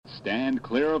Stand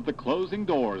clear of the closing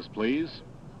doors, please.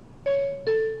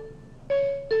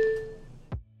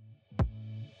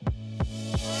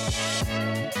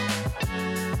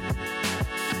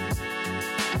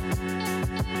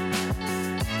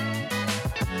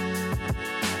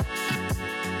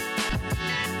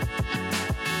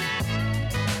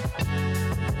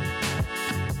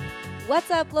 What's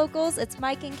up, locals? It's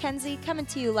Mike and Kenzie coming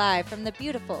to you live from the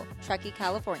beautiful Truckee,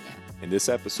 California. In this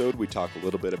episode, we talk a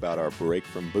little bit about our break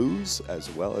from booze, as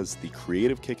well as the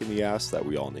creative kick in the ass that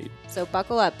we all need. So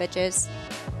buckle up, bitches.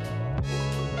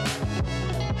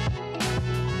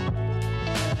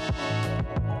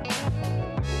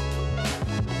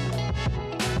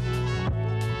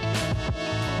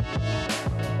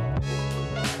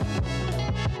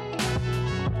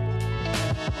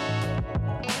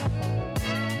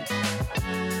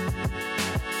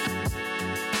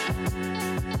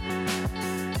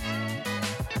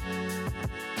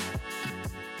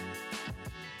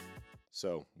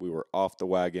 So we were off the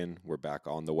wagon, we're back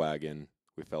on the wagon,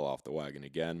 we fell off the wagon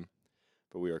again,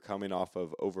 but we are coming off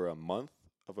of over a month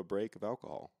of a break of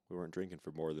alcohol. We weren't drinking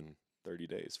for more than 30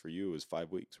 days. For you, it was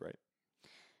 5 weeks, right?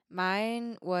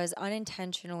 Mine was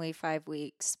unintentionally 5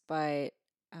 weeks, but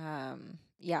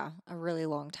yeah, a really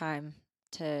long time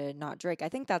to not drink. I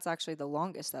think that's actually the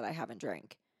longest that I haven't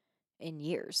drank in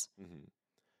years.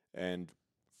 Mm-hmm. And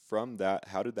from that,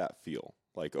 how did that feel?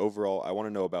 Like overall, I want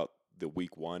to know about the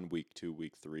week 1, week 2,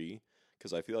 week 3,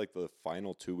 because I feel like the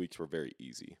final 2 weeks were very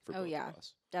easy for both of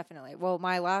us. Definitely. Well,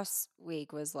 my last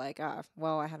week was like,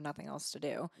 well, I have nothing else to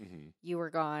do. Mm-hmm. You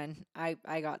were gone.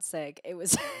 I got sick. It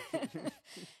was,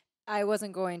 I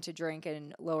wasn't going to drink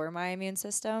and lower my immune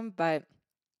system, but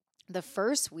the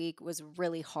first week was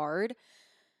really hard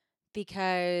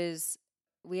because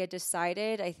we had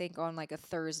decided, I think on like a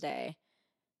Thursday,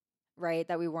 right,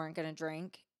 that we weren't going to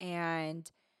drink. And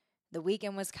the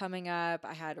weekend was coming up.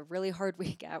 I had a really hard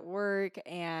week at work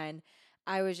and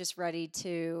I was just ready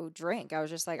to drink. I was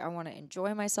just like, I want to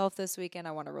enjoy myself this weekend.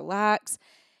 I want to relax.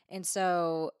 And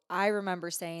so I remember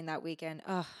saying that weekend,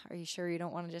 are you sure you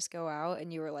don't want to just go out?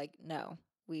 And you were like, no,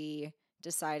 we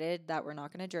decided that we're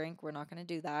not going to drink. We're not going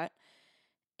to do that.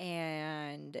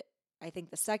 And I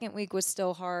think the second week was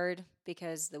still hard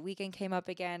because the weekend came up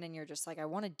again and you're just like, I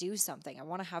want to do something. I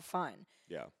want to have fun.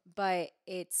 Yeah. But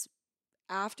it's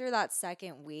after that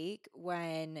second week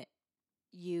when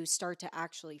you start to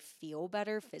actually feel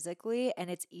better physically and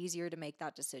it's easier to make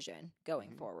that decision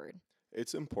going forward.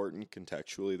 It's important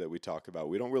contextually that we talk about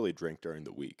we don't really drink during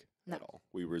the week at all.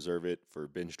 We reserve it for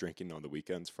binge drinking on the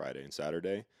weekends, Friday and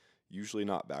Saturday, usually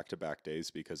not back-to-back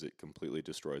days because it completely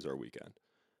destroys our weekend.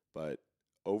 But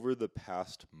over the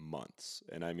past months,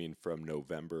 and I mean from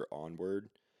November onward,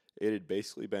 it had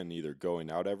basically been either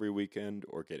going out every weekend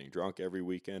or getting drunk every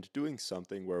weekend, doing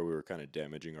something where we were kind of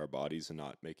damaging our bodies and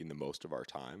not making the most of our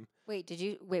time. What did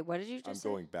you just say?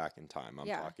 I'm going back in time. I'm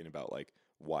talking about like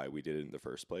why we did it in the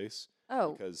first place.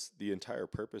 Oh. Because the entire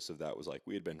purpose of that was like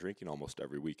we had been drinking almost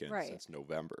every weekend since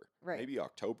November, maybe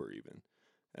October even.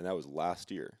 And that was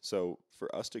last year. So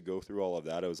for us to go through all of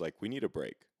that, I was like, we need a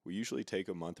break. We usually take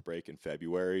a month break in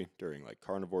February during like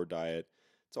carnivore diet.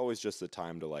 It's always just the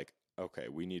time to like, okay,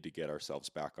 we need to get ourselves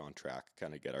back on track,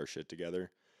 kind of get our shit together.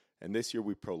 And this year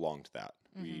we prolonged that.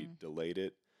 Mm-hmm. We delayed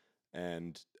it.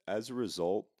 And as a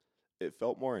result, it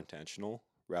felt more intentional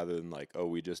rather than like, oh,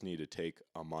 we just need to take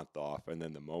a month off. And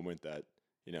then the moment that,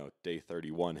 you know, day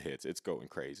 31 hits, it's going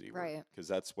crazy. Right. Because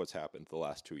that's what's happened the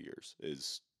last 2 years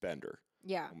is bender.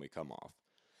 Yeah. When we come off.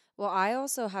 Well, I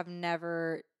also have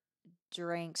never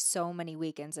drank so many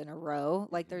weekends in a row.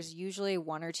 Like there's usually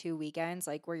 1 or 2 weekends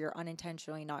like where you're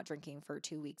unintentionally not drinking for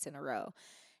 2 weeks in a row.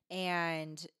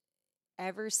 And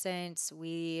ever since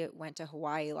we went to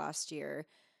Hawaii last year,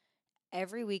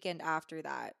 every weekend after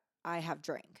that, I have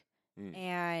drank.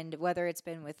 And whether it's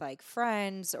been with like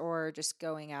friends or just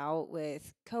going out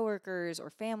with coworkers or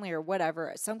family or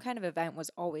whatever, some kind of event was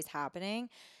always happening.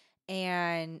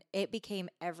 And it became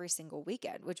every single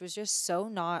weekend, which was just so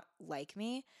not like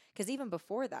me. Because even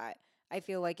before that, I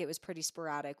feel like it was pretty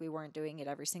sporadic. We weren't doing it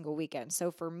every single weekend.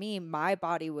 So for me, my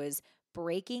body was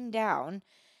breaking down.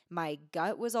 My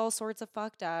gut was all sorts of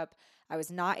fucked up. I was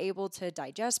not able to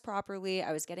digest properly.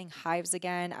 I was getting hives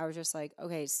again. I was just like,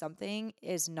 okay, something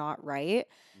is not right.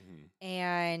 Mm-hmm.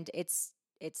 And it's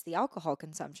the alcohol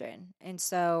consumption. And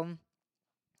so,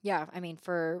 yeah, I mean,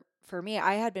 for me,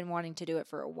 I had been wanting to do it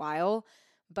for a while,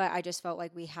 but I just felt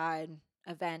like we had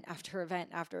event after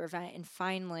event after event. And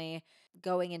finally,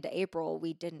 going into April,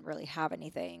 we didn't really have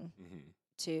anything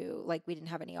to, like, we didn't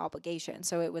have any obligation.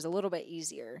 So it was a little bit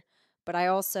easier. But I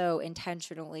also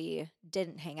intentionally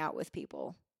didn't hang out with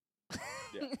people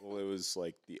Yeah. Well, it was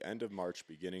like the end of March,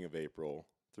 beginning of April,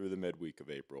 through the midweek of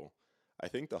April. I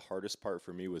think the hardest part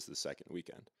for me was the second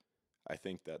weekend. I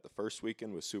think that the first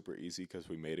weekend was super easy because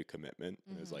we made a commitment.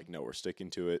 And it was like, no, we're sticking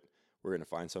to it. We're going to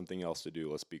find something else to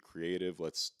do. Let's be creative.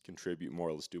 Let's contribute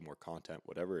more. Let's do more content,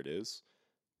 whatever it is.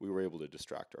 We were able to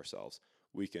distract ourselves.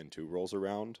 Weekend 2 rolls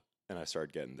around, and I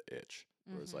started getting the itch.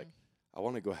 Where it was like, I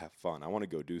want to go have fun. I want to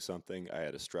go do something. I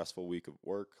had a stressful week of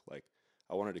work. Like,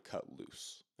 I wanted to cut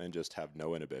loose and just have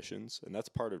no inhibitions. And that's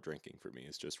part of drinking for me,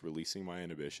 is just releasing my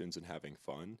inhibitions and having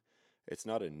fun. It's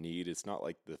not a need. It's not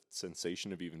like the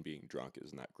sensation of even being drunk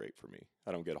isn't that great for me.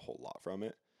 I don't get a whole lot from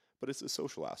it, but it's the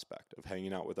social aspect of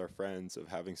hanging out with our friends, of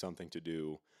having something to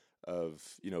do, of,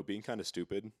 being kind of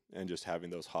stupid and just having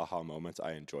those haha moments.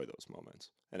 I enjoy those moments.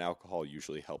 And alcohol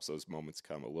usually helps those moments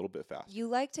come a little bit faster. You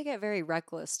like to get very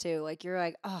reckless too. Like you're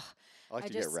like, oh, I like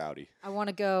to get rowdy. I want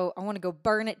to go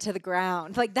burn it to the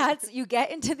ground. Like that's, you get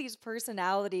into these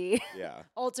personality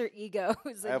alter egos.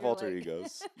 I have alter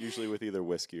egos, usually with either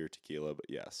whiskey or tequila, but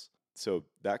yes. So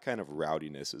that kind of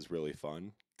rowdiness is really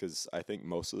fun because I think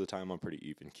most of the time I'm pretty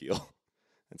even keel.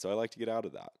 And so I like to get out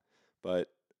of that. But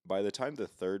by the time the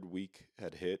third week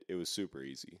had hit, it was super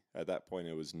easy. At that point,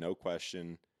 it was no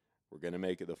question, we're going to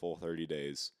make it the full 30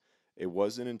 days. It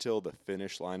wasn't until the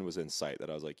finish line was in sight that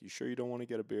I was like, you sure you don't want to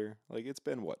get a beer? Like, it's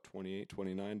been, 28,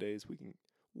 29 days?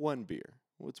 One beer.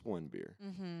 What's one beer?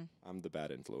 I'm the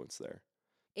bad influence there.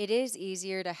 It is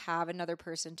easier to have another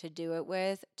person to do it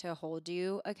with, to hold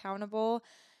you accountable.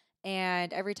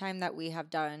 And every time that we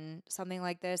have done something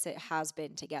like this, it has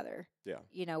been together.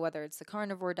 Yeah. Whether it's the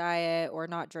carnivore diet or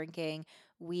not drinking,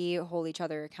 we hold each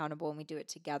other accountable and we do it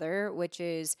together, which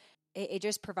is, it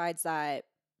just provides that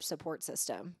support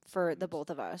system for the both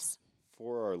of us.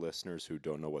 For our listeners who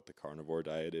don't know what the carnivore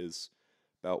diet is,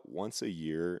 about once a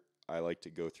year, I like to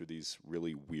go through these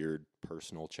really weird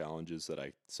personal challenges that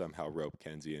I somehow rope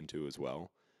Kenzie into as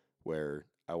well, where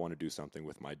I want to do something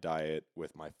with my diet,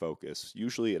 with my focus.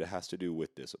 Usually it has to do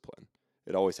with discipline.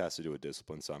 It always has to do with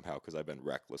discipline somehow because I've been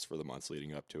reckless for the months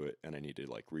leading up to it and I need to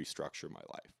restructure my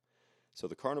life. So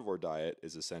the carnivore diet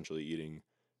is essentially eating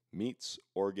meats,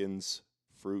 organs,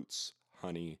 fruits,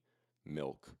 honey,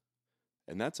 milk.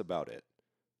 And that's about it.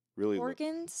 Really.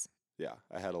 Organs? Yeah.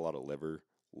 I had a lot of liver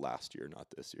last year, not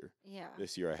this year. Yeah.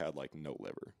 This year I had no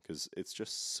liver because it's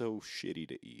just so shitty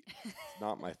to eat. It's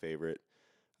not my favorite.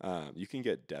 You can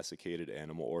get desiccated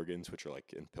animal organs, which are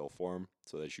in pill form,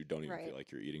 so that you don't even feel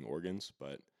like you're eating organs.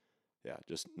 But yeah,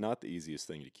 just not the easiest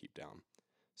thing to keep down.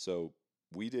 So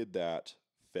we did that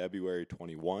February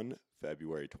 21,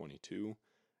 February 22,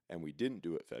 and we didn't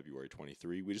do it February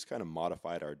 23. We just kind of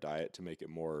modified our diet to make it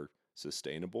more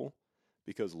sustainable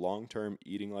because long-term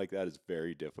eating like that is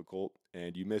very difficult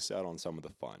and you miss out on some of the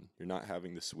fun. You're not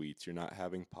having the sweets. You're not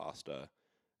having pasta.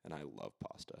 And I love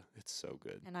pasta. It's so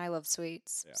good. And I love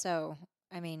sweets. Yeah. So,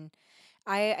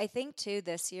 I think too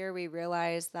this year we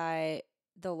realized that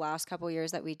the last couple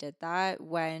years that we did that,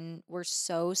 when we're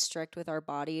so strict with our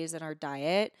bodies and our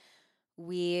diet,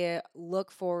 we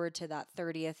look forward to that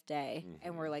 30th day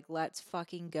and we're like, let's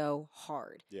fucking go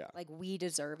hard. Yeah. We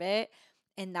deserve it.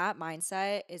 And that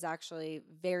mindset is actually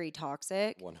very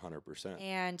toxic. 100%.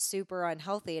 And super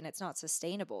unhealthy, and it's not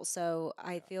sustainable. So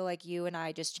I feel like you and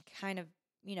I just kind of,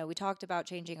 we talked about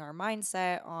changing our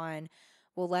mindset on,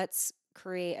 well, let's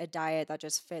create a diet that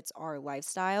just fits our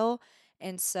lifestyle.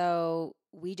 And so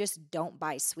we just don't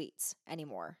buy sweets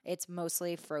anymore. It's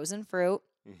mostly frozen fruit.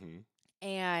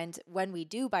 And when we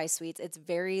do buy sweets, it's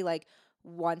very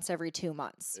once every 2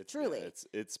 months. Truly. Yeah,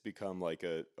 it's become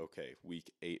okay,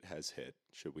 week 8 has hit.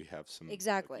 Should we have some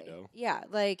Exactly. cookie dough? Yeah.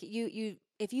 You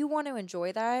if you want to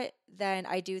enjoy that, then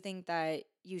I do think that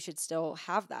you should still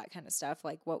have that kind of stuff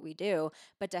like what we do.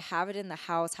 But to have it in the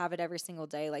house, have it every single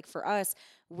day, for us,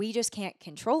 we just can't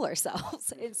control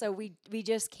ourselves. And so we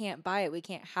just can't buy it. We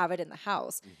can't have it in the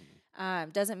house.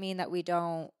 Doesn't mean that we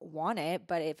don't want it,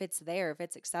 but if it's there, if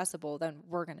it's accessible, then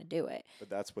we're going to do it.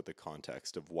 But that's what the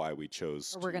context of why we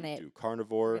chose to do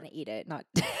carnivore. We're going to eat it, not...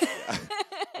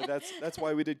 That's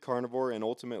why we did carnivore, and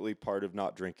ultimately part of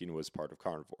not drinking was part of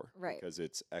carnivore. Right. Because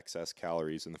it's excess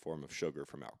calories in the form of sugar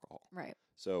from alcohol. Right.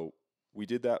 So we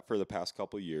did that for the past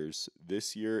couple of years.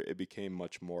 This year, it became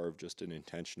much more of just an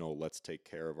intentional, let's take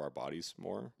care of our bodies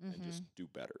more and just do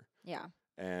better. Yeah.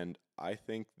 And I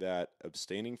think that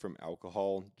abstaining from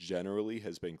alcohol generally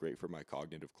has been great for my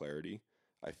cognitive clarity.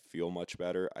 I feel much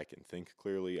better. I can think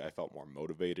clearly. I felt more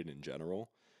motivated in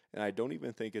general. And I don't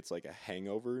even think it's a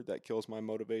hangover that kills my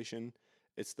motivation.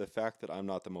 It's the fact that I'm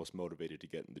not the most motivated to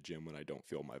get in the gym when I don't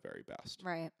feel my very best.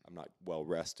 Right. I'm not well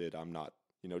rested. I'm not,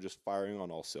 just firing on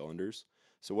all cylinders.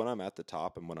 So when I'm at the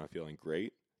top and when I'm feeling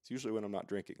great, It's usually when I'm not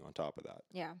drinking on top of that.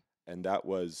 Yeah. And that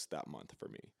was that month for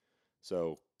me.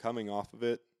 So coming off of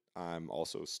it, I'm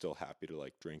also still happy to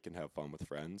like drink and have fun with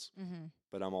friends,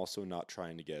 but I'm also not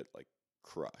trying to get like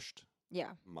crushed.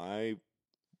 Yeah.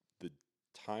 The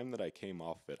time that I came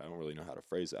off of it, I don't really know how to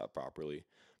phrase that properly,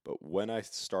 but when I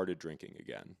started drinking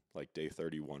again, like day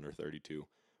 31 or 32,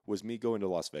 was me going to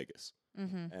Las Vegas.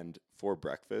 And for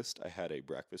breakfast, I had a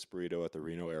breakfast burrito at the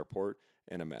Reno airport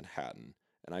and a Manhattan,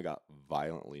 and I got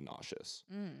violently nauseous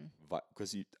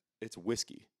because it's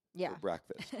whiskey for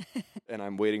breakfast. And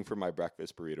I'm waiting for my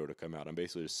breakfast burrito to come out. I'm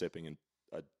basically just sipping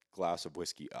a glass of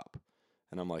whiskey up.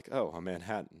 And I'm like, oh, a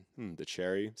Manhattan. The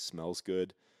cherry smells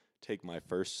good. Take my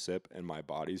first sip, and my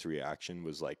body's reaction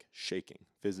was like shaking,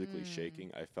 physically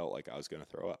shaking. I felt like I was going to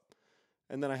throw up.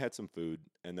 And then I had some food,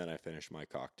 and then I finished my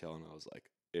cocktail, and I was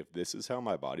like, if this is how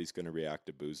my body's going to react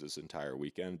to booze this entire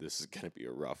weekend, this is going to be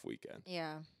a rough weekend.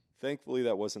 Yeah. Thankfully,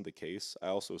 that wasn't the case. I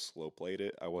also slow played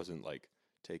it. I wasn't like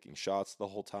taking shots the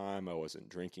whole time. I wasn't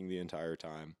drinking the entire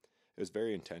time. It was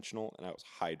very intentional, and I was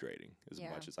hydrating as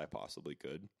much as I possibly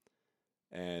could.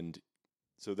 And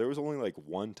so there was only like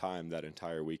one time that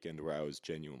entire weekend where I was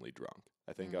genuinely drunk.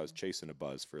 I think I was chasing a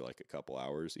buzz for like a couple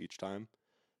hours each time,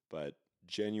 but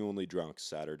genuinely drunk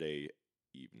Saturday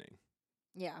evening.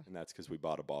 Yeah. And that's because we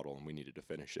bought a bottle and we needed to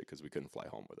finish it because we couldn't fly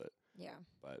home with it. Yeah.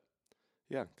 But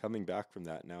yeah, coming back from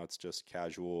that, now it's just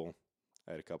casual.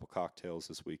 I had a couple cocktails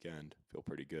this weekend. Feel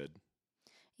pretty good.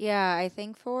 Yeah, I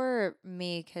think for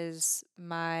me, because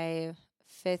my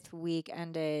 5th week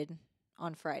ended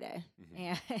on Friday,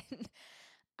 and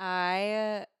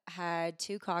I had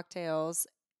 2 cocktails,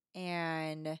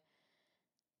 and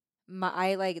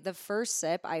I like the first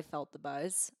sip, I felt the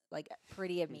buzz like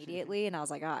pretty immediately, and I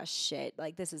was like, ah, shit,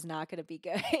 like this is not gonna be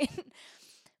good.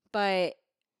 But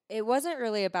it wasn't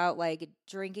really about like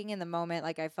drinking in the moment,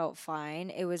 like I felt fine.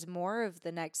 It was more of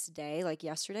the next day. Like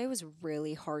yesterday was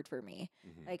really hard for me.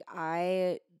 Like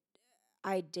I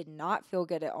did not feel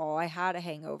good at all. I had a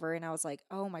hangover and I was like,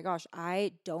 oh my gosh,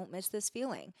 I don't miss this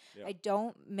feeling. Yep. I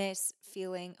don't miss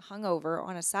feeling hungover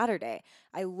on a Saturday.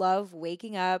 I love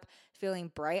waking up,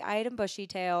 feeling bright eyed and bushy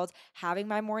tailed, having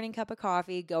my morning cup of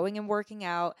coffee, going and working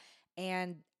out,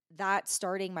 and that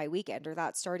starting my weekend or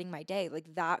that starting my day.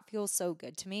 Like that feels so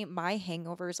good to me. My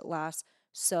hangovers last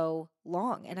so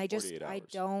long and I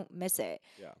don't miss it.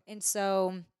 Yeah. And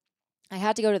so I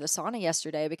had to go to the sauna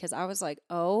yesterday because I was like,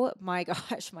 oh my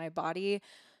gosh, my body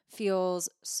feels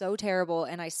so terrible.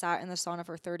 And I sat in the sauna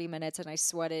for 30 minutes and I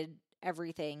sweated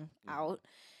everything out.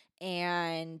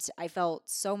 And I felt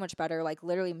so much better, like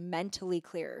literally mentally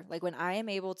clear. Like when I am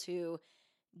able to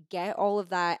get all of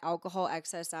that alcohol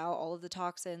excess out, all of the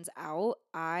toxins out,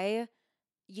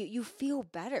 you feel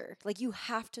better. Like you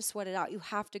have to sweat it out. You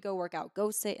have to go work out.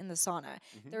 Go sit in the sauna.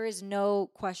 There is no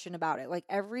question about it. Like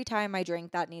every time I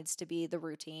drink, that needs to be the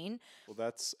routine. Well,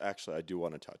 that's actually, I do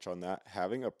want to touch on that.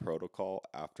 Having a protocol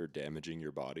after damaging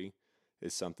your body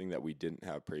is something that we didn't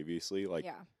have previously. Like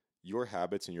your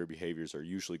habits and your behaviors are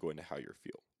usually going to how you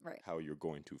feel, right? How you're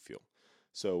going to feel.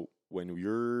 So when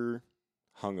you're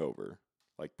hungover,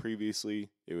 like previously,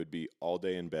 it would be all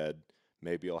day in bed.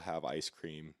 Maybe I'll have ice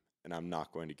cream. And I'm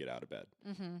not going to get out of bed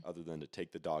other than to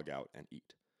take the dog out and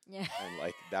eat. Yeah. And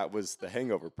like that was the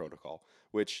hangover protocol,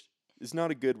 which is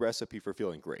not a good recipe for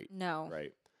feeling great. No.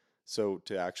 Right. So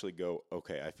to actually go,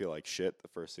 okay, I feel like shit. The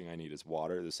first thing I need is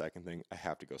water. The second thing, I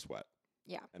have to go sweat.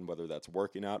 Yeah. And whether that's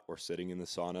working out or sitting in the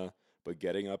sauna, but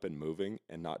getting up and moving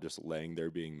and not just laying there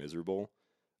being miserable,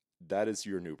 that is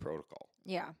your new protocol.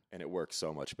 Yeah. And it works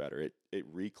so much better. It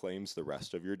reclaims the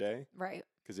rest of your day. Right.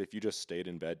 Because if you just stayed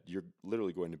in bed, you're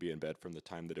literally going to be in bed from the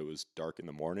time that it was dark in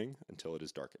the morning until it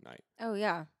is dark at night. Oh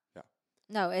yeah. Yeah.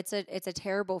 No, it's a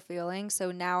terrible feeling.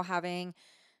 So now having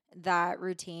that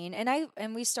routine,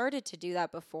 and we started to do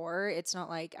that before. It's not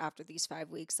like after these 5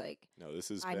 weeks, like no,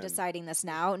 this is I'm deciding this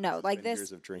now. No, like this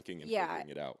years of drinking and figuring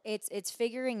it out. It's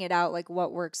figuring it out, like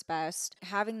what works best.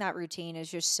 Having that routine is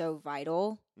just so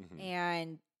vital,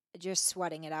 and just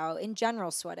sweating it out in general.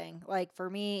 Sweating, like for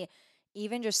me.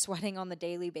 Even just sweating on the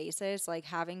daily basis, like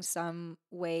having some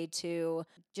way to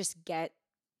just get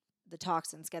the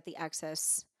toxins, get the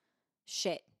excess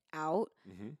shit out,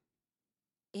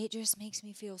 it just makes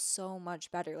me feel so much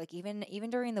better. Like even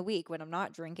during the week when I'm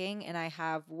not drinking and I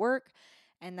have work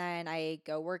and then I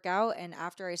go work out and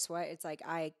after I sweat, it's like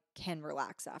I can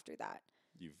relax after that.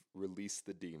 You've released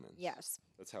the demons. Yes.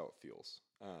 That's how it feels.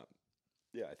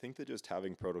 Yeah, I think that just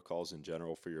having protocols in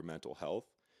general for your mental health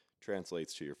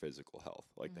translates to your physical health.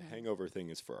 Like the hangover thing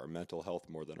is for our mental health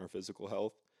more than our physical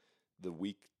health.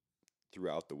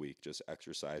 Throughout the week, just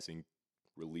exercising,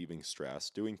 relieving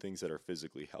stress, doing things that are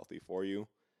physically healthy for you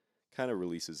kind of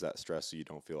releases that stress so you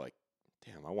don't feel like,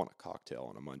 damn, I want a cocktail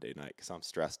on a Monday night because I'm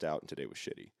stressed out and today was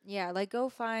shitty. Yeah, like go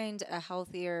find a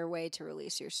healthier way to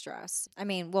release your stress. I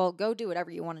mean, well, go do whatever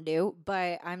you want to do,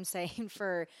 but I'm saying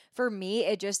for me,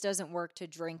 it just doesn't work to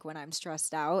drink when I'm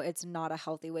stressed out. It's not a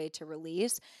healthy way to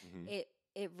release.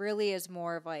 It really is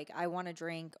more of like I want to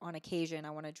drink on occasion.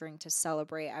 I want to drink to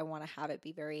celebrate. I want to have it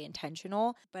be very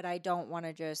intentional, but I don't want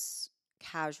to just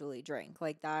casually drink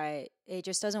like that. It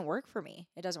just doesn't work for me.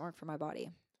 It doesn't work for my body.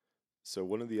 So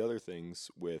one of the other things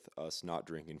with us not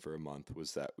drinking for a month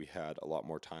was that we had a lot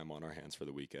more time on our hands for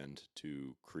the weekend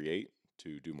to create,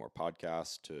 to do more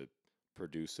podcasts, to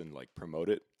produce and like promote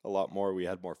it a lot more. We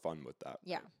had more fun with that.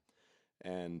 Yeah.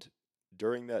 And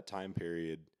during that time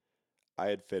period, I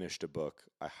had finished a book.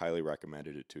 I highly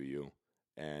recommended it to you,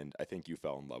 and I think you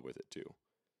fell in love with it too.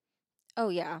 Oh,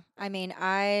 yeah. I mean,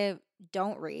 I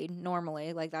don't read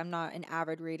normally. Like, I'm not an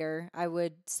avid reader. I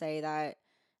would say that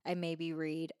I maybe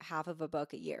read half of a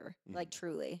book a year, like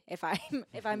truly. If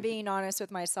I'm being honest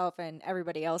with myself and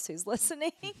everybody else who's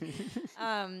listening,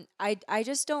 I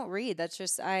just don't read. That's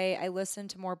just I listen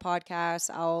to more podcasts.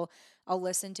 I'll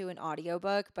listen to an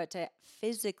audiobook, but to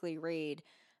physically read,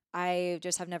 I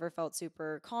just have never felt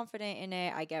super confident in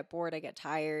it. I get bored, I get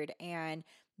tired, and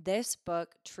this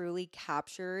book truly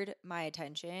captured my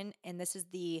attention, and this is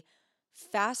the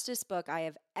fastest book I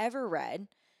have ever read.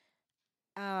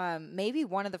 Maybe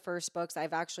one of the first books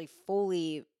I've actually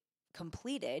fully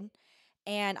completed.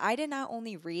 And I did not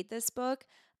only read this book,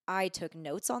 I took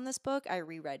notes on this book. I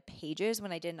reread pages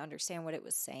when I didn't understand what it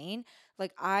was saying.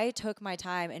 Like I took my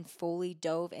time and fully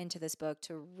dove into this book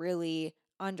to really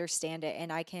understand it,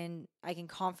 and I can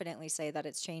confidently say that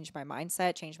it's changed my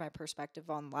mindset, changed my perspective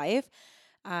on life,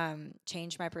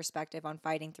 changed my perspective on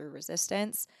fighting through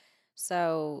resistance.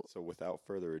 So without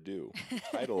further ado, the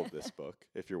title of this book,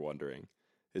 if you're wondering,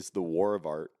 is The War of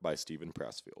Art by Steven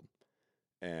Pressfield.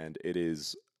 And it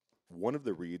is one of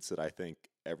the reads that I think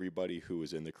everybody who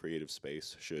is in the creative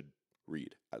space should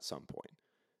read at some point.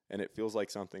 And it feels like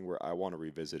something where I want to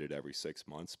revisit it every 6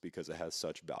 months because it has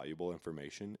such valuable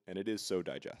information and it is so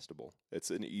digestible. It's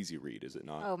an easy read, is it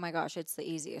not? Oh my gosh, it's the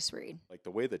easiest read. Like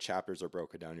the way the chapters are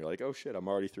broken down, you're like, oh shit, I'm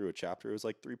already through a chapter. It was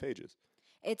like 3 pages.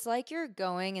 It's like you're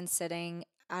going and sitting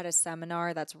at a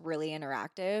seminar that's really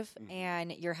interactive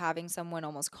and you're having someone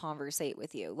almost conversate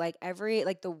with you. Like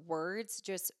the words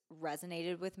just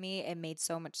resonated with me. It made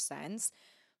so much sense.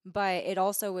 But it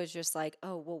also was just like,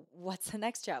 oh, well, what's the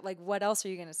next step? Like, what else are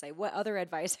you going to say? What other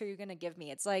advice are you going to give me?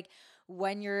 It's like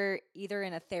when you're either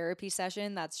in a therapy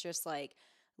session that's just like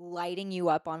lighting you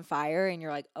up on fire and you're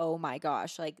like, oh my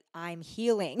gosh, like I'm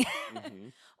healing.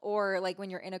 Or like when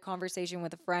you're in a conversation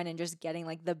with a friend and just getting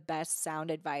like the best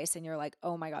sound advice and you're like,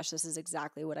 oh my gosh, this is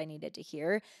exactly what I needed to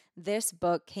hear. This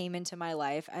book came into my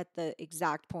life at the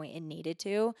exact point it needed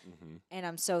to. And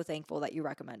I'm so thankful that you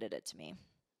recommended it to me.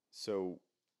 So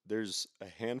there's a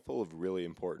handful of really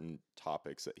important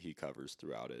topics that he covers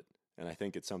throughout it. And I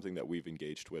think it's something that we've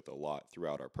engaged with a lot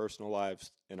throughout our personal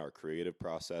lives, in our creative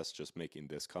process, just making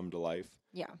this come to life.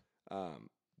 Yeah.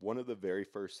 One of the very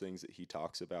first things that he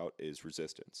talks about is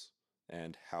resistance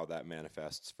and how that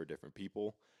manifests for different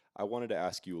people. I wanted to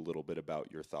ask you a little bit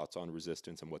about your thoughts on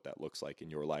resistance and what that looks like in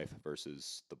your life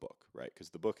versus the book, right? Because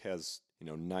the book has,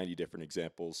 90 different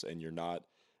examples, and you're not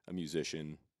a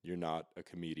musician, you're not a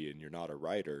comedian, you're not a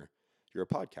writer, you're a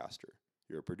podcaster,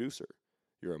 you're a producer,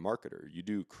 you're a marketer, you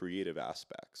do creative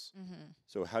aspects.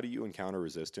 So how do you encounter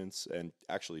resistance? And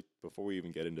actually, before we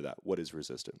even get into that, what is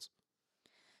resistance?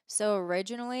 So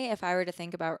originally, if I were to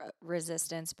think about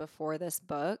resistance before this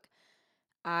book,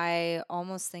 I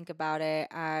almost think about it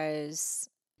as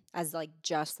like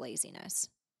just laziness.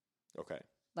 Okay.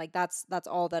 Like that's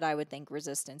all that I would think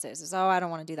resistance is oh, I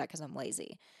don't want to do that because I'm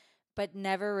lazy. But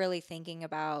never really thinking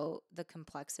about the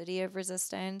complexity of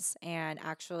resistance and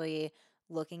actually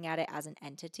looking at it as an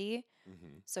entity.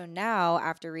 So now,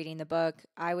 after reading the book,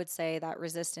 I would say that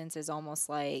resistance is almost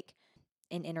like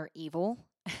an inner evil.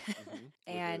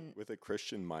 And with a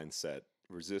Christian mindset,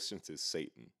 resistance is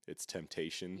Satan. It's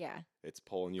temptation. Yeah. It's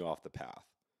pulling you off the path.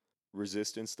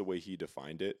 Resistance, the way he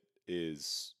defined it,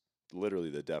 is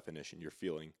literally the definition. You're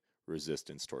feeling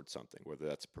resistance towards something, whether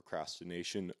that's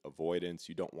procrastination, avoidance,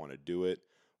 you don't want to do it.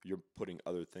 You're putting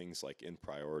other things like in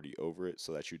priority over it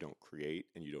so that you don't create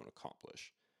and you don't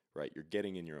accomplish, right? You're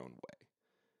getting in your own way.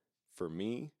 For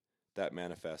me, that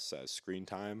manifests as screen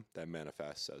time, that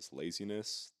manifests as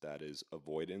laziness, that is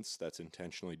avoidance, that's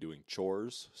intentionally doing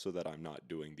chores so that I'm not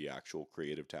doing the actual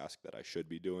creative task that I should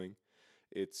be doing.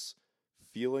 It's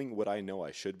feeling what I know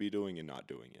I should be doing and not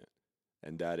doing it.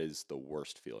 And that is the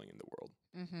worst feeling in the world.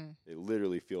 It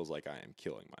literally feels like I am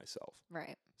killing myself.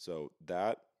 Right. So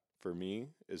that, for me,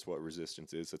 is what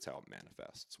resistance is. That's how it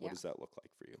manifests. What does that look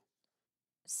like for you?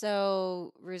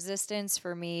 So resistance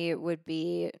for me would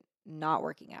be not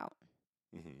working out.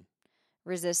 Mm-hmm.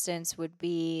 Resistance would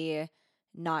be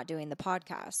not doing the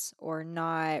podcast or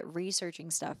not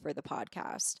researching stuff for the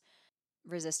podcast.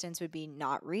 Resistance would be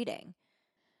not reading.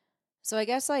 So I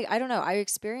guess, like, I don't know, I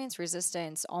experience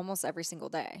resistance almost every single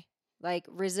day. Like,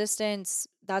 resistance,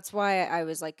 that's why I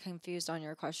was like confused on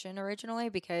your question originally,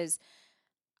 because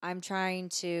I'm trying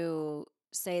to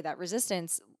say that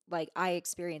resistance, like, I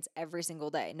experience every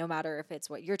single day, no matter if it's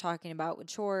what you're talking about with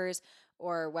chores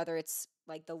or whether it's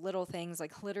like the little things,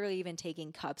 like literally even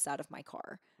taking cups out of my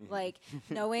car. Mm-hmm. Like,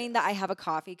 knowing that I have a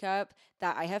coffee cup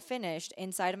that I have finished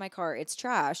inside of my car, it's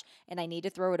trash, and I need to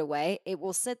throw it away, it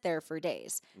will sit there for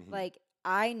days. Mm-hmm. Like,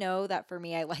 I know that for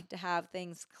me, I like to have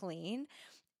things clean.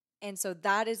 And so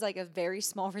that is like a very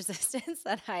small resistance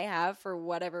that I have for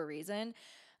whatever reason.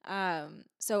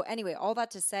 So anyway, all that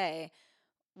to say,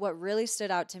 what really stood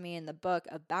out to me in the book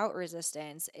about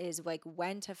resistance is like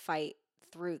when to fight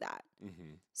through that.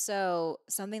 Mm-hmm. So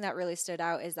something that really stood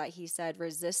out is that he said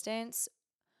resistance,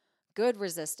 good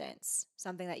resistance,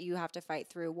 something that you have to fight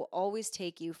through, will always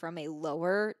take you from a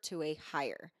lower to a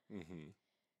higher. Mm-hmm.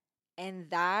 And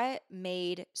that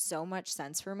made so much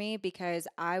sense for me, because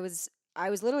I was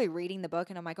literally reading the book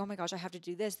and I'm like, oh my gosh, I have to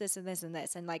do this, this, and this, and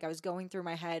this. And like, I was going through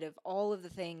my head of all of the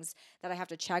things that I have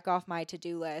to check off my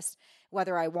to-do list,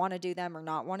 whether I want to do them or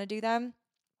not want to do them.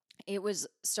 It was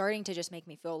starting to just make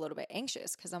me feel a little bit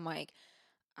anxious, because I'm like,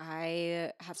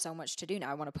 I have so much to do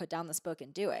now. I want to put down this book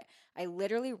and do it. I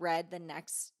literally read the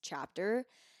next chapter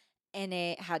and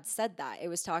it had said that. It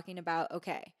was talking about,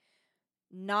 okay,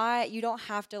 you don't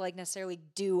have to like necessarily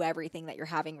do everything that you're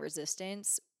having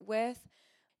resistance with.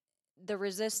 The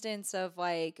resistance of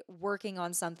like working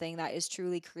on something that is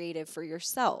truly creative for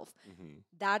yourself, mm-hmm.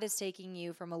 that is taking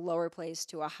you from a lower place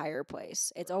to a higher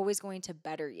place. It's always going to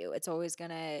better you. It's always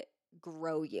going to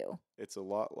grow you. It's a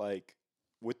lot like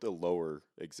with the lower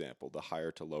example, the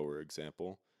higher to lower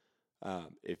example.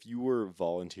 If you were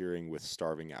volunteering with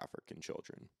starving African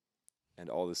children and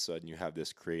all of a sudden you have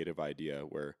this creative idea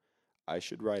where I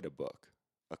should write a book,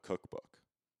 a cookbook.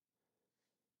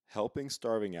 Helping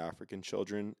starving African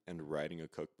children and writing a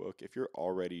cookbook, if you're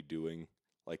already doing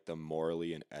like the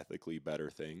morally and ethically better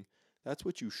thing, that's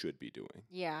what you should be doing.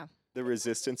 Yeah. The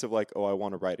resistance of like, oh, I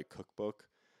want to write a cookbook,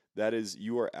 that is,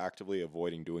 you are actively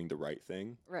avoiding doing the right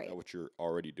thing, right? What you're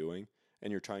already doing,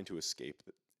 and you're trying to escape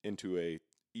into a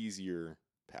easier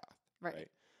path, right?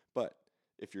 But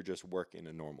if you're just working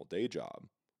a normal day job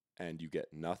and you get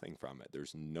nothing from it,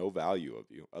 there's no value of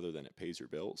you other than it pays your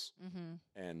bills, mm-hmm.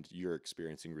 and you're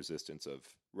experiencing resistance of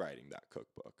writing that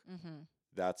cookbook, mm-hmm.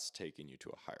 that's taking you to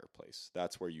a higher place.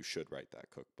 That's where you should write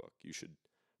that cookbook. You should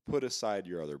put aside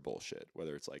your other bullshit,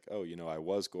 whether it's like, oh, I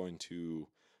was going to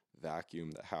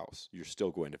vacuum the house. You're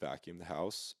still going to vacuum the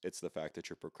house. It's the fact that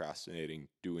you're procrastinating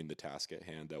doing the task at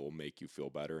hand that will make you feel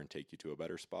better and take you to a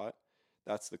better spot.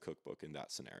 That's the cookbook in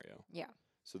that scenario. Yeah.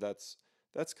 So that's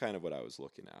kind of what I was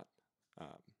looking at.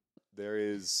 There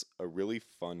is a really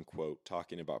fun quote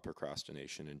talking about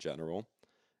procrastination in general,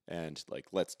 and like,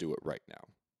 let's do it right now.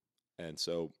 And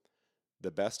so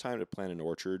the best time to plant an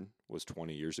orchard was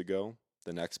 20 years ago.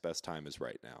 The next best time is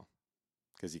right now,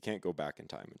 because you can't go back in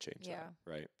time and change that,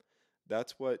 right?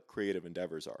 That's what creative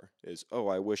endeavors are, is, oh,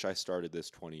 I wish I started this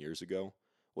 20 years ago.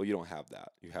 Well, you don't have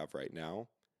that. You have right now.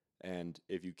 And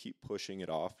if you keep pushing it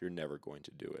off, you're never going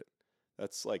to do it.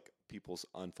 That's like people's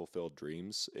unfulfilled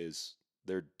dreams, is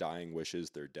their dying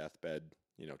wishes, their deathbed,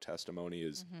 testimony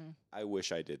is, mm-hmm. I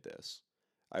wish I did this.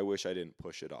 I wish I didn't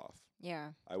push it off. Yeah.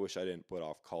 I wish I didn't put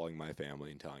off calling my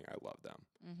family and telling I love them.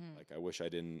 Mm-hmm. Like, I wish I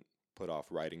didn't put off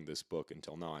writing this book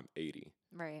until now I'm 80.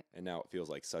 Right. And now it feels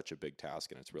like such a big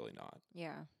task, and it's really not.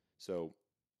 Yeah. So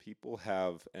people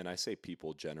have, and I say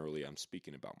people generally, I'm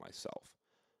speaking about myself.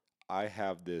 I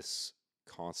have this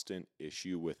constant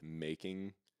issue with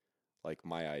making like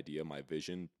my idea, my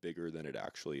vision bigger than it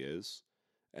actually is.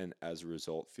 And as a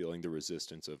result, feeling the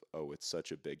resistance of, oh, it's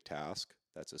such a big task.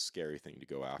 That's a scary thing to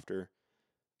go after.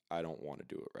 I don't want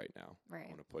to do it right now. Right. I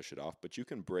want to push it off. But you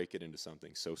can break it into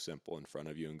something so simple in front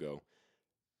of you and go,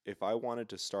 if I wanted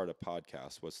to start a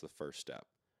podcast, what's the first step?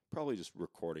 Probably just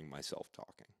recording myself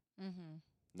talking. Mm-hmm.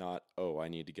 Not, oh, I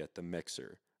need to get the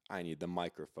mixer. I need the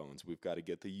microphones. We've got to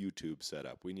get the YouTube set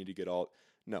up. We need to get all...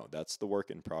 No, that's the work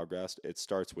in progress. It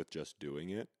starts with just doing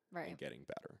it and getting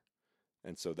better.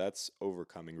 And so that's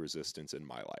overcoming resistance in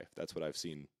my life. That's what I've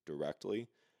seen directly,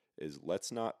 is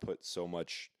let's not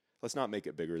make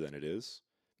it bigger than it is.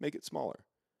 Make it smaller.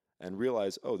 And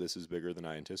realize, oh, this is bigger than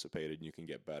I anticipated, and you can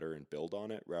get better and build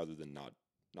on it rather than not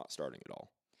not starting at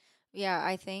all. Yeah,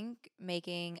 I think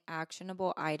making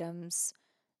actionable items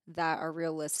that are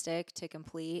realistic to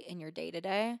complete in your day to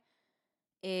day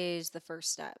is the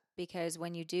first step, because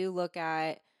when you do look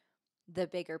at the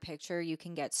bigger picture, you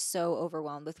can get so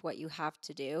overwhelmed with what you have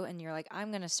to do. And you're like, I'm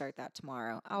going to start that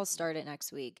tomorrow. I'll start it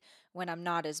next week when I'm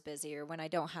not as busy or when I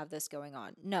don't have this going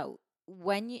on. No,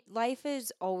 life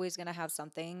is always going to have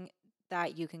something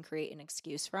that you can create an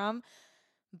excuse from.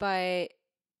 But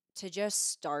to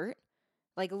just start,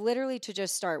 like literally to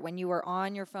just start when you are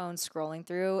on your phone scrolling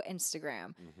through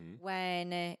Instagram,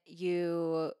 when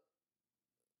you,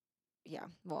 yeah,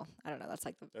 well, I don't know. That's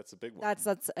a big one.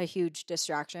 That's a huge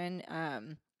distraction.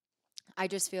 I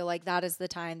just feel like that is the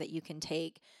time that you can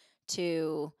take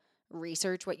to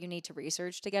research what you need to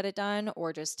research to get it done,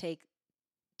 or just take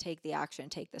the action,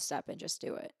 take the step, and just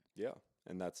do it. Yeah,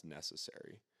 and that's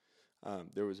necessary.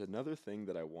 There was another thing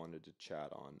that I wanted to chat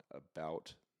on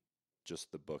about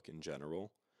just the book in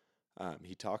general.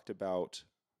 He talked about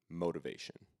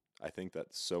motivation. I think that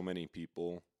so many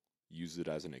people use it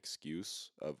as an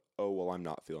excuse of, oh, well, I'm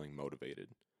not feeling motivated.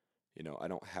 You know, I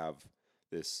don't have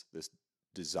this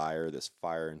desire, this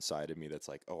fire inside of me that's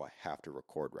like, oh, I have to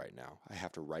record right now. I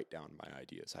have to write down my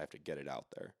ideas. I have to get it out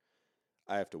there.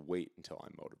 I have to wait until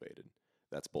I'm motivated.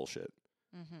 That's bullshit.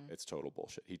 It's total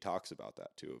bullshit. He talks about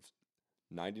that too. Of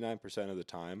 99% of the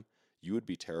time, you would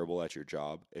be terrible at your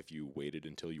job if you waited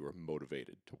until you were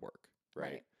motivated to work,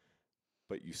 right?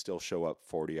 But you still show up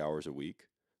 40 hours a week,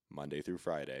 Monday through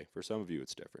Friday. For some of you,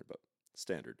 it's different, but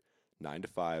standard. 9 to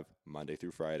 5, Monday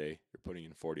through Friday, you're putting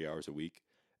in 40 hours a week.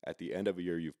 At the end of a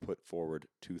year, you've put forward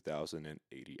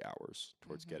 2,080 hours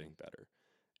towards getting better.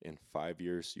 In 5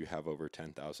 years, you have over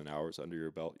 10,000 hours under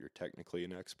your belt. You're technically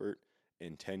an expert.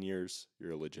 In 10 years,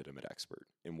 you're a legitimate expert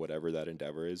in whatever that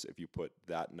endeavor is, if you put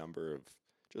that number of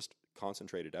just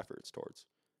concentrated efforts towards,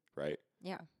 right?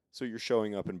 Yeah. So you're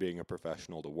showing up and being a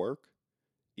professional to work,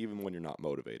 even when you're not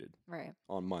motivated. Right.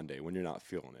 On Monday, when you're not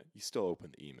feeling it, you still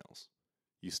open the emails.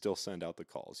 You still send out the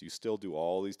calls. You still do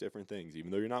all these different things.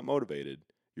 Even though you're not motivated,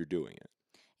 you're doing it.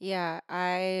 Yeah,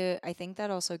 I think that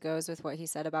also goes with what he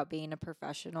said about being a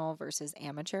professional versus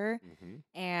amateur.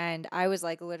 And I was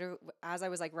like, literally, as I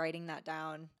was like writing that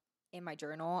down in my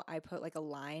journal, I put like a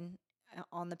line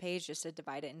on the page just to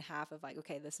divide it in half of like,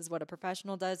 okay, this is what a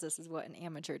professional does, this is what an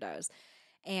amateur does.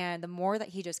 And the more that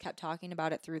he just kept talking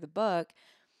about it through the book,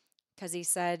 because he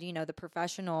said, you know, the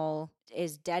professional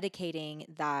is dedicating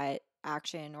that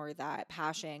action or that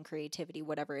passion, creativity,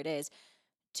 whatever it is,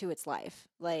 to its life.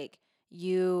 Like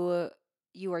you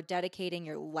are dedicating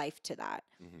your life to that.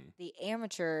 The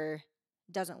amateur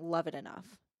doesn't love it enough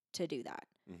to do that.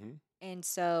 And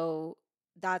so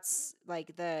that's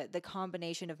like the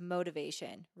combination of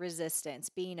motivation, resistance,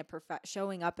 being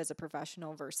showing up as a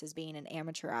professional versus being an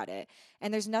amateur at it.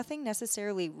 And there's nothing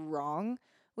necessarily wrong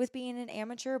with being an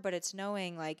amateur, but it's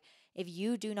knowing like if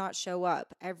you do not show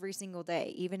up every single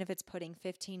day, even if it's putting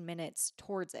 15 minutes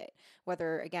towards it,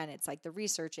 whether again it's like the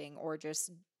researching or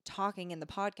just talking in the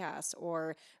podcast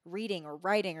or reading or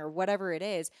writing or whatever it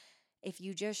is, if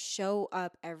you just show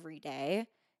up every day,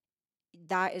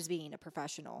 that is being a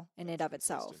professional in and of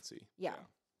itself. Yeah.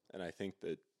 And I think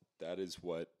that is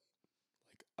what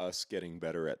like us getting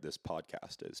better at this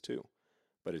podcast is too.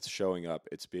 But it's showing up,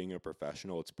 it's being a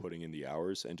professional, it's putting in the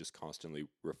hours and just constantly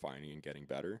refining and getting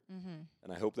better.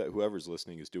 And I hope that whoever's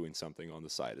listening is doing something on the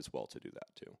side as well to do that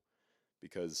too.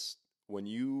 Because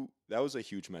that was a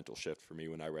huge mental shift for me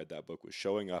when I read that book, was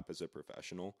showing up as a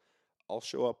professional. I'll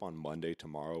show up on Monday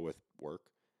tomorrow with work,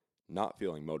 not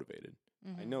feeling motivated.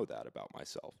 I know that about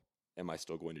myself. Am I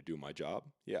still going to do my job?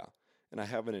 Yeah. And I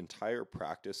have an entire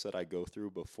practice that I go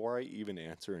through before I even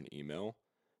answer an email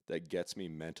that gets me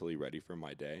mentally ready for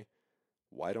my day.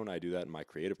 Why don't I do that in my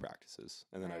creative practices?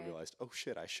 And then I realized, oh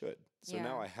shit, I should. So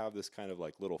now I have this kind of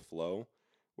like little flow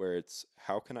where it's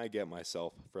how can I get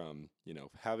myself from, you know,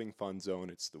 having fun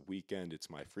zone, it's the weekend, it's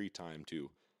my free time,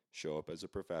 to show up as a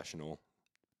professional,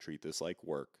 treat this like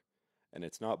work. And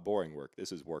it's not boring work.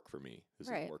 This is work for me. This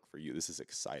is work for you. This is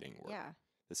exciting work. Yeah.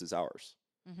 This is ours.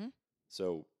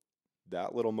 So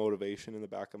that little motivation in the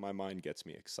back of my mind gets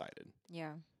me excited.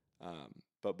 Yeah.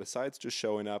 But besides just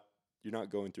showing up, you're not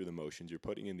going through the motions. You're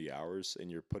putting in the hours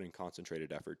and you're putting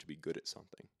concentrated effort to be good at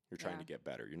something. You're trying to get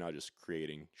better. You're not just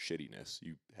creating shittiness.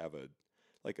 You have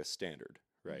a standard,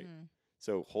 right?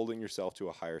 So holding yourself to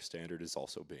a higher standard is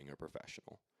also being a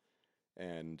professional.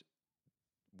 And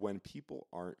when people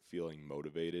aren't feeling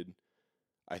motivated,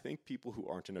 I think people who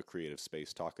aren't in a creative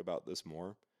space talk about this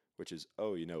more, which is,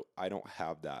 oh, you know, I don't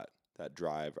have that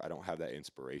drive. I don't have that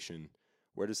inspiration.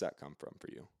 Where does that come from for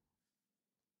you?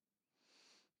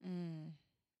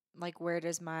 Like, where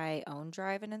does my own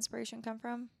drive and inspiration come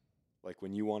from? Like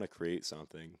when you want to create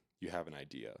something, you have an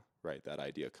idea, right? That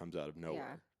idea comes out of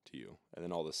nowhere to you. And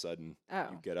then all of a sudden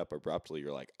you get up abruptly.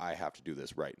 You're like, I have to do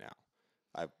this right now.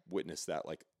 I've witnessed that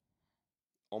like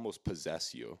almost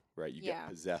possess you, right? You get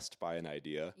possessed by an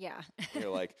idea. Yeah. And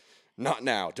you're like, not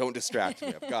now. Don't distract me.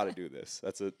 I've got to do this.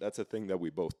 That's a thing that we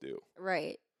both do.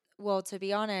 Right. Well, to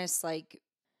be honest, like,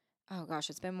 oh gosh,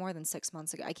 it's been more than 6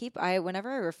 months ago. Whenever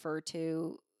I refer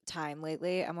to time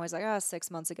lately, I'm always like,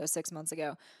 6 months ago, 6 months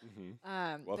ago.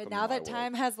 Mm-hmm. But now that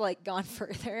time has like gone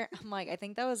further, I'm like, I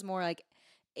think that was more like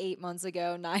 8 months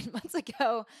ago, 9 months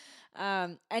ago.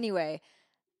 Anyway,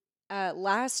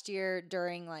 last year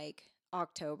during like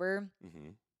October,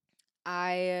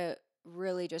 I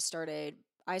really just started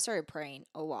praying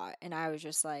a lot, and I was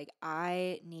just like,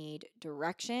 I need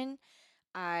direction.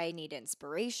 I need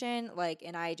inspiration. Like,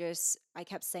 and I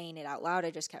kept saying it out loud.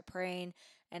 I just kept praying.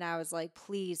 And I was like,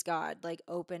 please, God, like,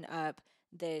 open up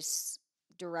this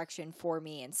direction for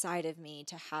me inside of me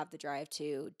to have the drive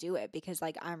to do it, because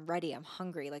like I'm ready. I'm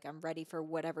hungry. Like, I'm ready for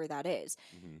whatever that is.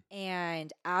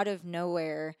 And out of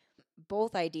nowhere,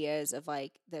 both ideas of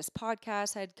like this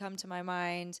podcast had come to my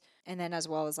mind, and then as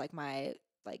well as like my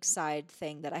like side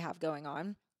thing that I have going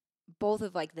on, both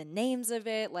of like the names of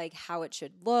it, like how it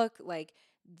should look, like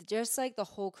just like the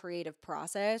whole creative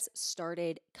process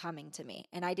started coming to me.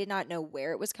 And I did not know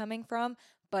where it was coming from,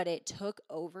 but it took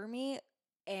over me.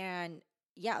 And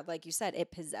yeah, like you said,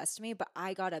 it possessed me, but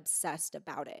I got obsessed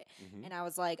about it. And I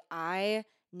was like, I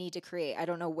need to create. I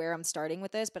don't know where I'm starting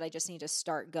with this, but I just need to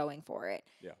start going for it.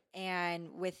 Yeah.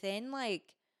 And within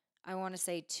like, I want to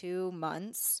say 2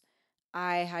 months,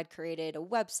 I had created a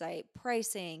website,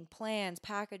 pricing, plans,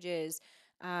 packages,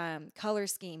 color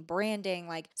scheme, branding.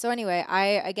 Like, so anyway,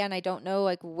 I don't know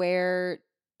like where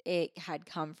it had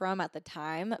come from at the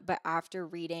time, but after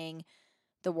reading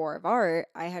The War of Art,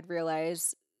 I had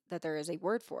realized that there is a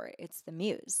word for it. It's the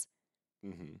muse.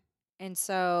 And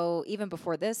so even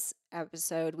before this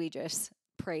episode, we just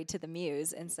prayed to the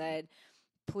muse and said,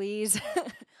 please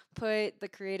put the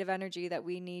creative energy that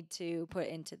we need to put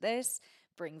into this,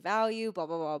 bring value, blah,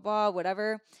 blah, blah, blah,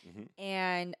 whatever.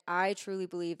 And I truly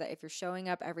believe that if you're showing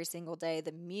up every single day,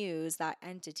 the muse, that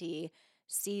entity,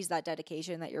 sees that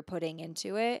dedication that you're putting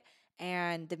into it.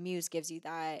 And the muse gives you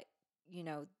that, you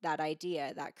know, that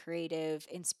idea, that creative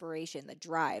inspiration, the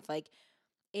drive. Like,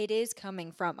 it is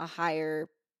coming from a higher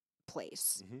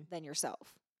place than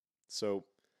yourself. So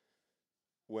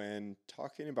when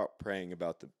talking about praying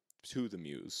about to the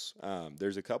muse,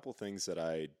 there's a couple things that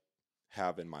I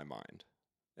have in my mind.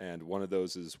 And one of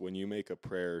those is when you make a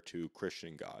prayer to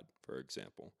Christian God, for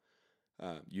example,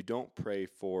 you don't pray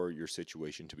for your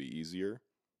situation to be easier,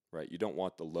 right? You don't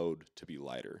want the load to be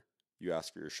lighter. You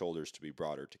ask for your shoulders to be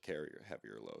broader to carry a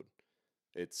heavier load.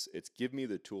 It's give me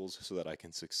the tools so that I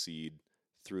can succeed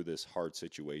through this hard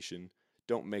situation.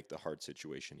 Don't make the hard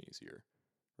situation easier,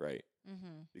 right?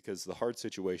 Because the hard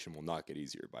situation will not get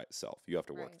easier by itself. You have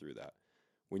to work through that.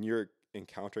 When you're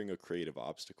encountering a creative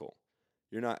obstacle,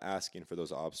 you're not asking for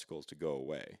those obstacles to go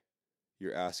away.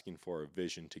 You're asking for a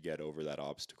vision to get over that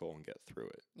obstacle and get through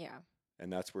it. Yeah.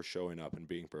 And that's where showing up and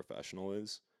being professional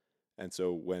is. And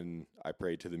so when I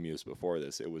prayed to the muse before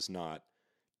this, it was not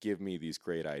give me these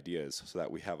great ideas so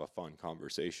that we have a fun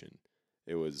conversation.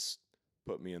 It was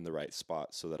put me in the right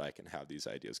spot so that I can have these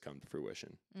ideas come to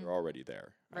fruition. They're already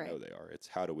there. I know they are. It's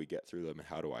how do we get through them and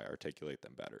how do I articulate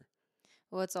them better?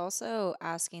 Well, it's also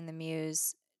asking the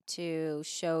muse to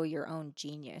show your own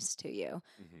genius to you,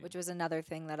 which was another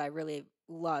thing that I really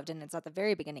loved. And it's at the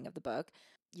very beginning of the book.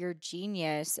 Your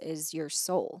genius is your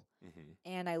soul.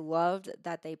 And I loved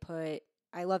that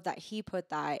he put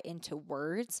that into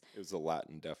words. It was the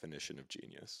Latin definition of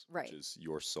genius, which is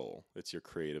your soul. It's your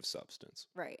creative substance.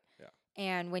 Right. Yeah.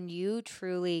 And when you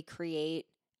truly create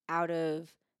out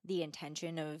of the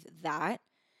intention of that,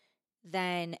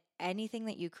 then anything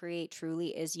that you create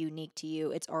truly is unique to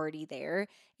you. It's already there.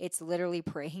 It's literally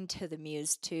praying to the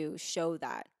muse to show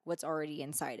that what's already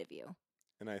inside of you.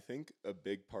 And I think a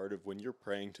big part of when you're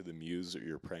praying to the muse or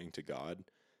you're praying to God,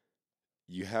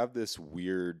 you have this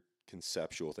weird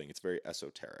conceptual thing. It's very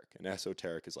esoteric. And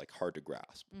esoteric is like hard to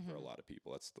grasp for a lot of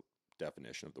people. That's the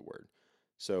definition of the word.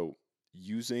 So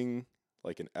using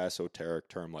like an esoteric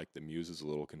term like the muse is a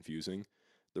little confusing.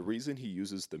 The reason he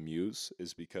uses the muse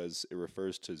is because it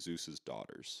refers to Zeus's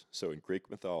daughters. So in Greek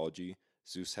mythology,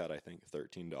 Zeus had, I think,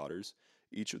 13 daughters.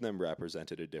 Each of them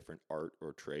represented a different art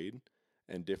or trade,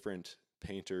 and different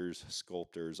painters,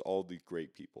 sculptors, all the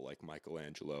great people like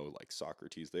Michelangelo, like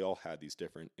Socrates, they all had these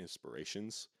different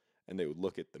inspirations, and they would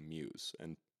look at the muse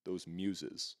and those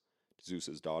muses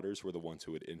Zeus's daughters were the ones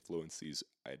who would influence these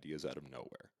ideas out of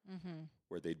nowhere,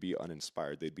 where they'd be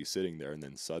uninspired. They'd be sitting there, and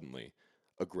then suddenly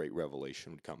a great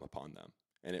revelation would come upon them.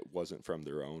 And it wasn't from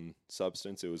their own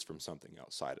substance, it was from something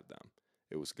outside of them.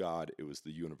 It was God, it was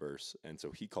the universe, and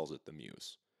so he calls it the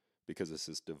muse, because it's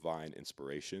this divine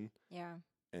inspiration. Yeah.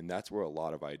 And that's where a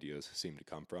lot of ideas seem to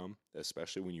come from,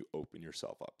 especially when you open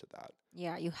yourself up to that.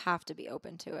 Yeah, you have to be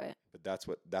open to it. But that's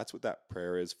what that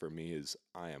prayer is for me, is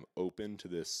I am open to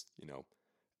this,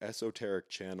 esoteric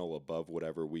channel above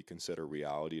whatever we consider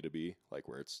reality to be, like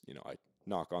where it's, I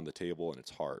knock on the table and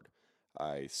it's hard.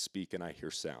 I speak and I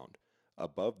hear sound.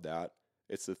 Above that,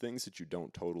 it's the things that you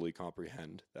don't totally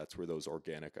comprehend. That's where those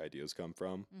organic ideas come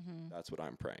from. That's what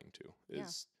I'm praying to,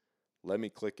 is let me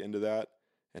click into that.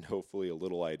 And hopefully a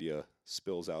little idea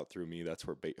spills out through me. That's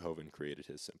where Beethoven created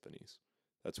his symphonies.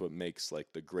 That's what makes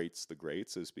like the greats,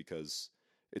 is because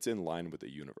it's in line with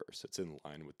the universe. It's in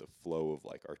line with the flow of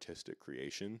like artistic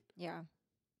creation. Yeah.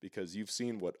 Because you've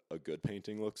seen what a good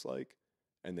painting looks like,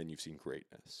 and then you've seen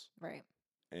greatness. Right.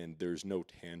 And there's no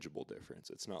tangible difference.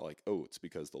 It's not like, oh, it's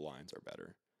because the lines are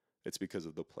better. It's because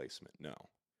of the placement. No.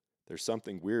 There's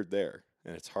something weird there,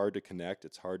 and it's hard to connect.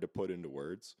 It's hard to put into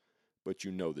words. But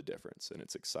you know the difference, and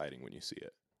it's exciting when you see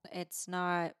it. It's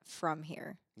not from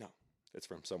here. No, it's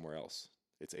from somewhere else.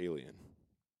 It's alien.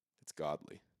 It's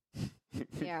godly.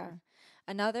 Yeah.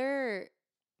 Another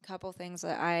couple things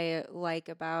that I like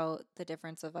about the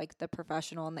difference of like the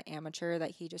professional and the amateur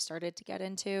that he just started to get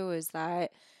into is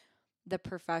that the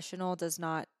professional does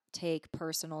not take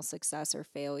personal success or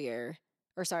failure.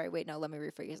 Or sorry, wait, no, let me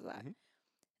rephrase that.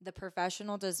 The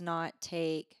professional does not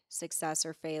take success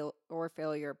or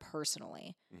failure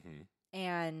personally.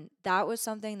 And that was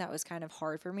something that was kind of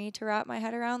hard for me to wrap my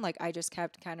head around. Like I just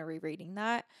kept kind of rereading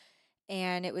that.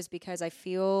 And it was because I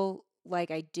feel like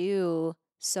I do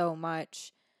so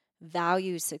much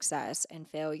value success and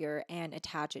failure and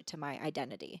attach it to my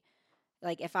identity.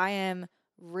 Like if I am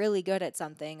really good at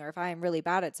something or if I am really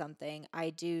bad at something,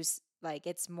 I do like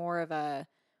it's more of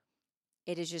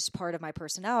it is just part of my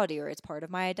personality or it's part of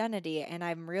my identity. And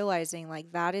I'm realizing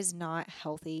like that is not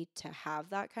healthy to have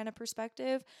that kind of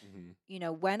perspective.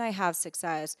 When I have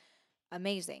success,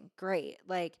 amazing, great.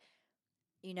 Like,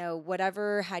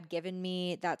 whatever had given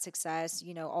me that success,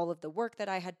 all of the work that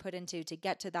I had put into to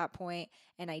get to that point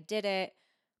and I did it,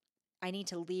 I need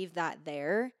to leave that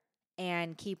there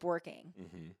and keep working,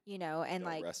 and don't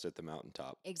like rest at the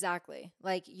mountaintop. Exactly.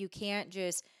 Like you can't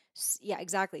just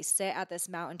exactly. Sit at this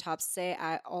mountaintop, sit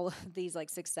at all of these like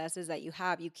successes that you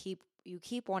have. You keep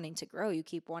wanting to grow. You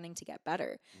keep wanting to get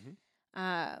better.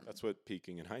 That's what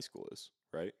peaking in high school is,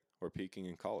 right? Or peaking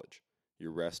in college.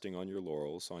 You're resting on your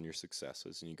laurels, on your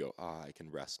successes, and you go, I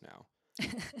can rest now.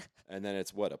 And then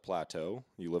it's a plateau.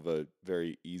 You live a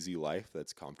very easy life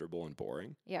that's comfortable and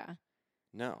boring. Yeah.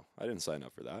 No, I didn't sign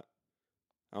up for that.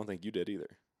 I don't think you did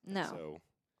either. No. And so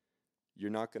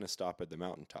you're not going to stop at the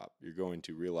mountaintop. You're going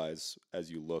to realize as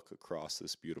you look across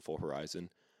this beautiful horizon,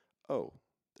 oh,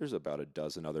 there's about a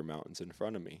dozen other mountains in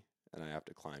front of me, and I have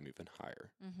to climb even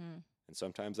higher. And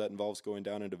sometimes that involves going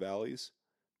down into valleys,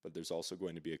 but there's also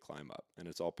going to be a climb up, and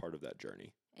it's all part of that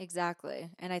journey. Exactly.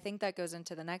 And I think that goes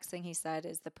into the next thing he said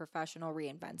is the professional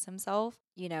reinvents himself.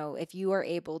 If you are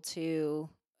able to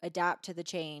adapt to the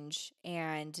change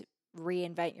and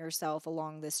reinvent yourself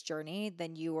along this journey,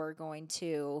 then you are going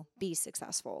to be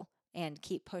successful and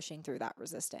keep pushing through that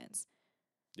resistance.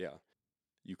 Yeah.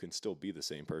 You can still be the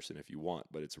same person if you want,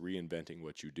 but it's reinventing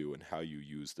what you do and how you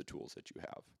use the tools that you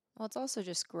have. Well, it's also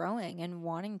just growing and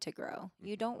wanting to grow.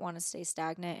 You don't want to stay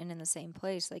stagnant and in the same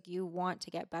place. Like you want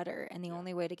to get better. And the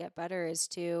only way to get better is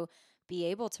to be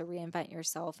able to reinvent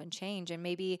yourself and change and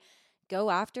maybe go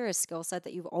after a skill set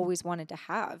that you've always wanted to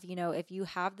have. If you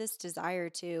have this desire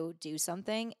to do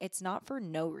something, it's not for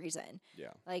no reason. Yeah.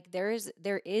 Like there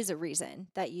is a reason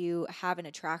that you have an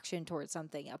attraction towards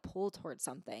something, a pull towards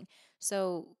something.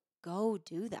 So go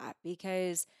do that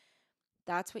because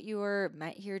that's what you were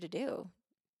meant here to do.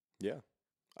 Yeah.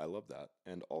 I love that.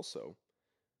 And also,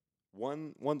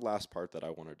 one last part that I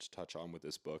wanted to touch on with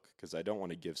this book, because I don't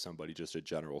want to give somebody just a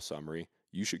general summary.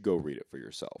 You should go read it for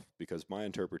yourself, because my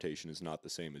interpretation is not the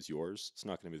same as yours. It's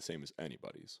not going to be the same as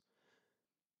anybody's.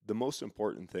 The most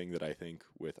important thing that I think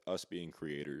with us being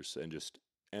creators and just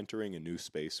entering a new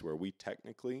space where we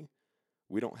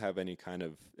don't have any kind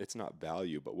of, it's not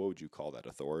value, but what would you call that?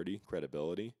 Authority,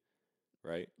 credibility,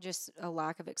 right? Just a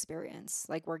lack of experience.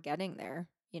 Like we're getting there.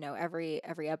 Every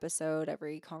episode,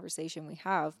 every conversation we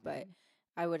have, but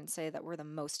I wouldn't say that we're the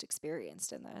most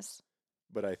experienced in this.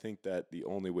 But I think that the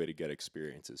only way to get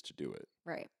experience is to do it.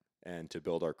 Right. And to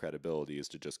build our credibility is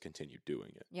to just continue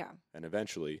doing it. Yeah. And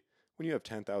eventually, when you have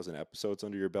 10,000 episodes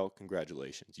under your belt,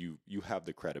 congratulations. You have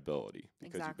the credibility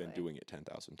because you've been doing it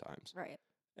 10,000 times. Right.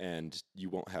 And you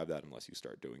won't have that unless you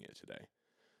start doing it today.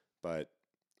 But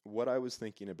what I was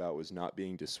thinking about was not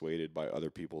being dissuaded by other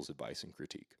people's advice and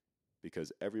critique,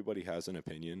 because everybody has an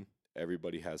opinion.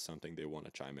 Everybody has something they want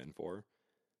to chime in for.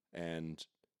 And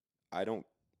I don't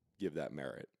give that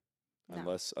merit.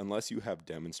 No. Unless you have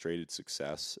demonstrated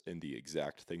success in the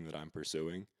exact thing that I'm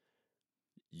pursuing,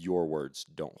 your words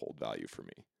don't hold value for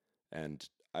me. And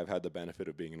I've had the benefit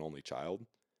of being an only child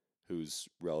who's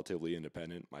relatively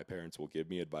independent. My parents will give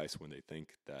me advice when they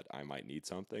think that I might need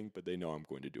something, but they know I'm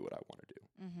going to do what I want to do.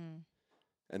 Mm-hmm.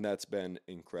 And that's been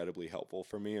incredibly helpful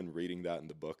for me. And reading that in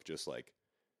the book, just like,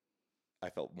 I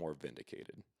felt more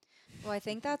vindicated. Well, I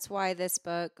think that's why this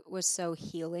book was so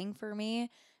healing for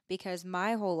me, because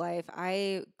my whole life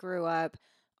I grew up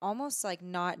almost like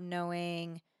not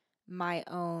knowing my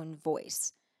own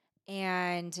voice.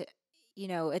 And, you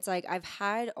know, it's like I've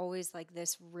had always like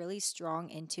this really strong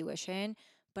intuition,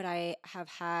 but I have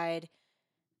had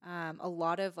a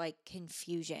lot of like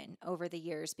confusion over the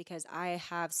years because I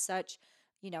have such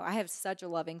a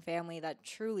loving family that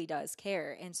truly does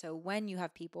care. And so when you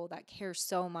have people that care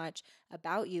so much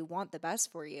about you, want the best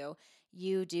for you,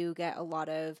 you do get a lot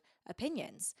of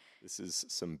opinions. This is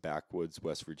some backwoods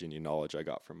West Virginia knowledge I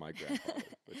got from my grandfather,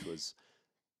 which was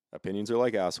opinions are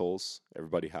like assholes.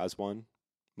 Everybody has one.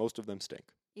 Most of them stink.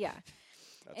 Yeah.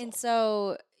 And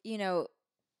so, you know,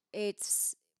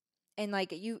 it's, and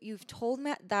like you've told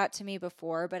that to me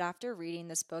before, but after reading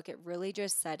this book, it really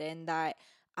just set in that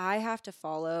I have to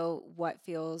follow what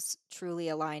feels truly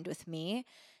aligned with me.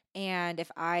 And if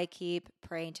I keep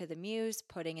praying to the muse,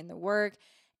 putting in the work,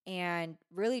 and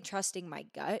really trusting my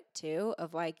gut too,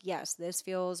 of like, yes, this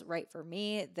feels right for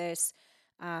me. This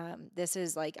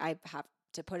is like, I have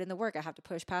to put in the work. I have to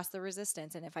push past the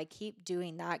resistance. And if I keep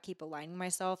doing that, keep aligning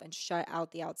myself and shut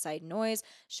out the outside noise,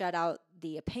 shut out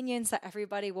the opinions that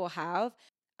everybody will have,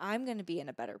 I'm going to be in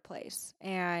a better place.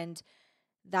 And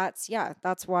that's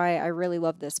why I really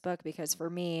love this book, because for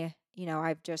me, you know,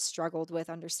 I've just struggled with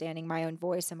understanding my own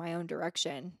voice and my own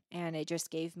direction. And it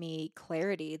just gave me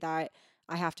clarity that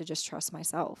I have to just trust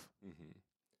myself. Mm-hmm.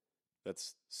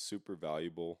 That's super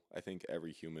valuable. I think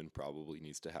every human probably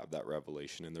needs to have that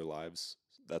revelation in their lives.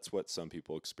 That's what some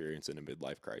people experience in a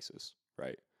midlife crisis,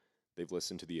 right? They've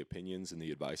listened to the opinions and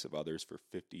the advice of others for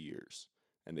 50 years,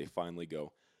 and they finally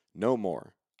go, no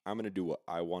more. I'm going to do what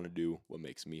I want to do, what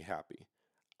makes me happy.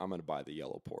 I'm going to buy the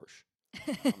yellow Porsche.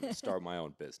 I'm going to start my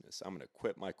own business. I'm going to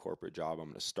quit my corporate job. I'm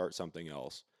going to start something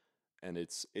else. And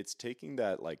it's taking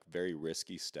that like very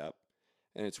risky step.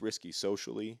 And it's risky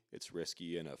socially. It's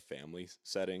risky in a family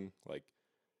setting. Like,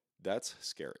 that's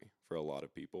scary for a lot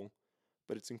of people.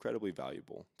 But it's incredibly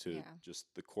valuable to just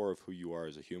the core of who you are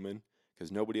as a human,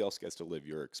 because nobody else gets to live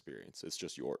your experience. It's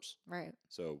just yours. Right.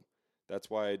 So that's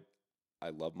why I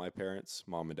love my parents.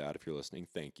 Mom and Dad, if you're listening,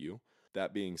 thank you.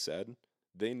 That being said,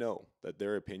 they know that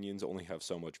their opinions only have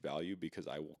so much value because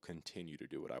I will continue to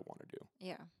do what I want to do.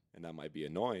 Yeah. And that might be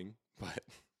annoying, but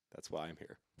that's why I'm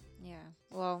here. Yeah.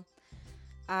 Well,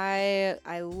 I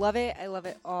love it. I love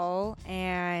it all.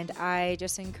 And I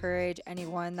just encourage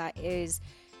anyone that is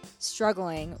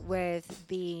struggling with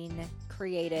being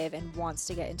creative and wants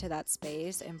to get into that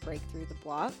space and break through the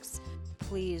blocks,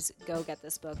 please go get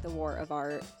this book, The War of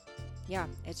Art. Yeah,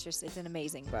 it's an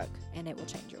amazing book, and it will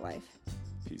change your life.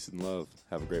 Peace and love.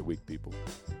 Have a great week, people.